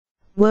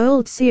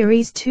World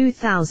Series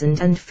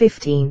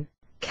 2015,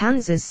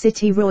 Kansas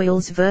City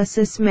Royals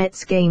vs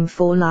Mets Game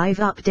 4 live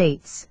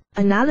updates,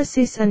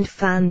 analysis and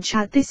fan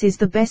chat. This is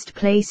the best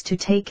place to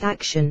take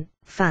action,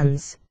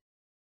 fans.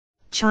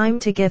 Chime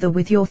together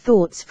with your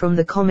thoughts from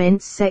the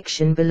comments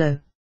section below.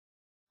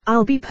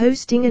 I'll be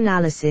posting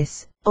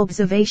analysis,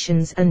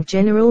 observations and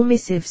general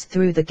missives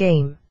through the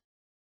game.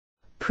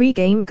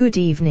 Pre-game. Good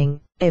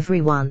evening,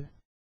 everyone.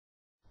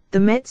 The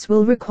Mets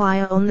will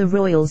require on the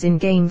Royals in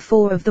Game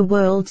 4 of the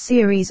World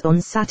Series on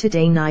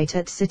Saturday night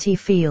at Citi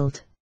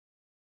Field.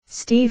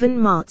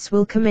 Steven Matz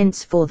will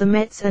commence for the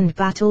Mets and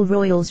battle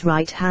Royals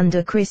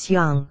right-hander Chris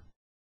Young.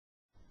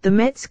 The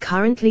Mets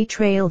currently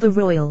trail the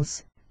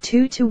Royals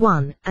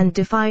 2-1 and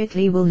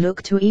defiantly will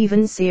look to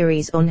even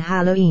series on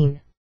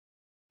Halloween.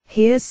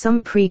 Here's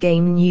some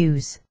pre-game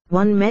news.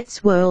 1.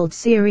 Mets World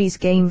Series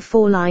Game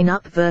 4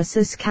 lineup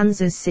vs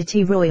Kansas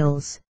City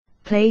Royals.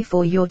 Play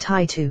for your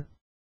tie. 2.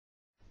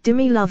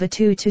 Demi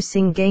Lovato to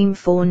sing Game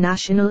 4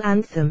 national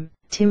anthem.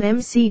 Tim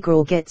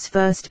McGraw gets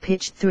first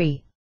pitch.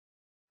 3.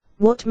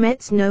 What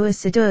Mets Noah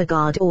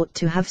Syndergaard ought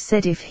to have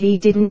said if he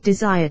didn't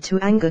desire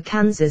to anger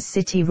Kansas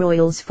City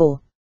Royals.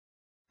 4.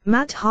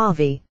 Matt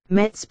Harvey,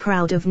 Mets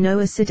proud of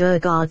Noah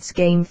Syndergaard's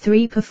Game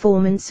 3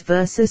 performance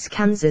vs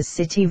Kansas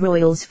City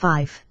Royals.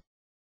 5.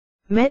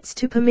 Mets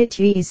to permit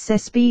Yves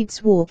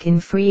Cespedes walk in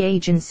free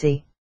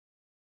agency.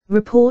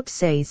 Report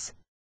says.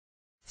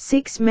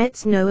 6.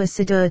 Mets Noah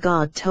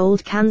Syndergaard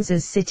told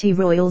Kansas City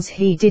Royals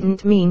he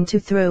didn't mean to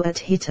throw at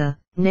hitter,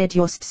 Ned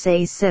Yost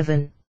says.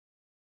 7.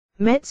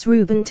 Mets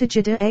Ruben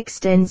Tejada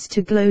extends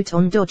to gloat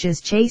on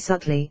Dodgers Chase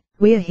Utley.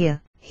 We're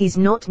here, he's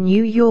not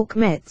New York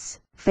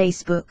Mets.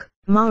 Facebook,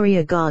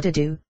 Maria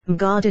Gardadu,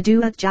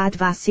 Mgardadu at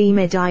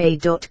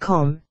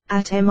jadvasimedia.com,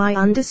 at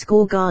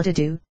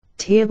mi_Gardadu,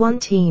 Tier 1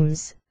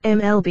 teams,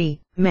 MLB,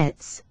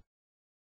 Mets.